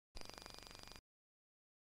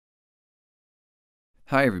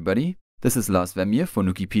Hi everybody, this is Lars Vemje for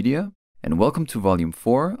Nukepedia, and welcome to Volume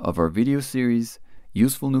 4 of our video series,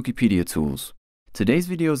 Useful Nukepedia Tools. Today's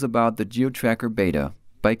video is about the GeoTracker Beta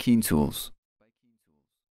by KeenTools.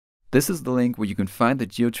 This is the link where you can find the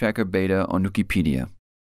GeoTracker Beta on Nukepedia.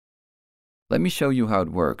 Let me show you how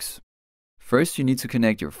it works. First, you need to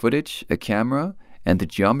connect your footage, a camera, and the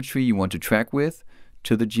geometry you want to track with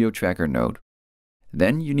to the GeoTracker node.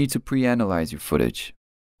 Then you need to pre-analyze your footage.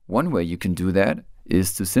 One way you can do that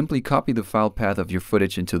is to simply copy the file path of your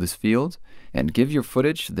footage into this field and give your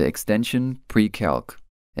footage the extension pre-calc.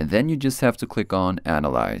 And then you just have to click on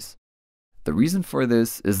Analyze. The reason for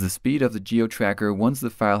this is the speed of the GeoTracker once the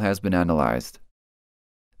file has been analyzed.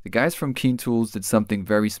 The guys from KeenTools did something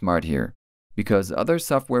very smart here, because other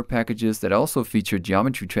software packages that also feature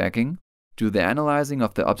geometry tracking do the analyzing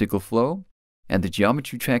of the optical flow and the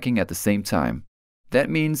geometry tracking at the same time. That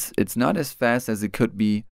means it's not as fast as it could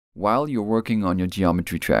be while you're working on your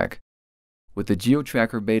geometry track. With the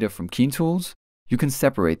GeoTracker Beta from KeenTools, you can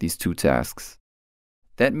separate these two tasks.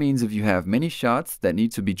 That means if you have many shots that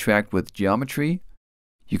need to be tracked with geometry,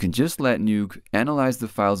 you can just let Nuke analyze the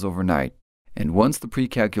files overnight, and once the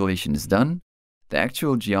pre-calculation is done, the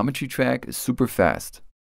actual geometry track is super fast,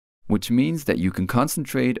 which means that you can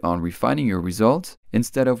concentrate on refining your results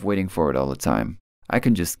instead of waiting for it all the time. I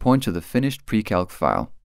can just point to the finished pre-calc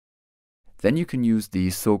file. Then you can use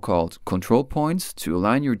these so-called control points to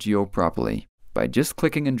align your geo properly by just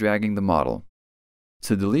clicking and dragging the model.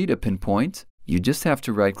 To delete a pinpoint, you just have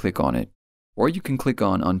to right-click on it, or you can click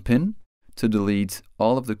on Unpin to delete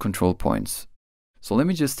all of the control points. So let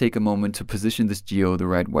me just take a moment to position this geo the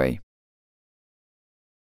right way.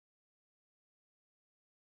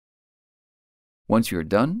 Once you're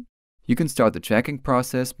done, you can start the tracking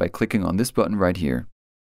process by clicking on this button right here.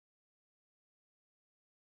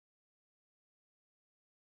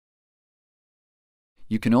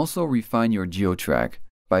 You can also refine your GeoTrack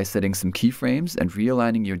by setting some keyframes and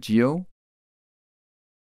realigning your geo,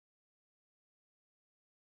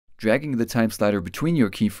 dragging the time slider between your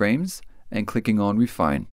keyframes, and clicking on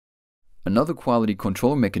Refine. Another quality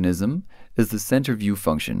control mechanism is the Center View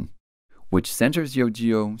function, which centers your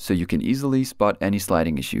geo so you can easily spot any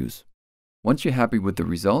sliding issues. Once you're happy with the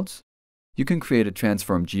results, you can create a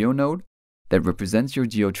transform geo node that represents your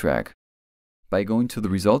GeoTrack by going to the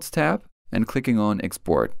Results tab and clicking on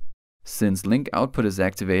Export. Since Link Output is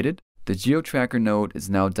activated, the GeoTracker node is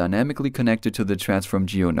now dynamically connected to the Transform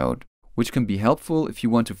Geo node, which can be helpful if you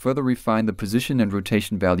want to further refine the position and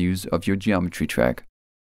rotation values of your geometry track.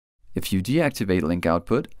 If you deactivate Link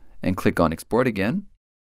Output and click on Export again,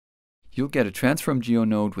 you'll get a Transform Geo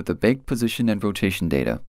node with the baked position and rotation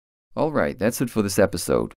data. Alright, that's it for this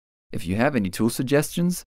episode. If you have any tool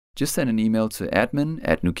suggestions, just send an email to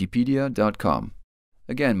admin@nukepedia.com.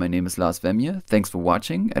 Again, my name is Lars Vemje. Thanks for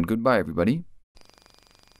watching and goodbye everybody.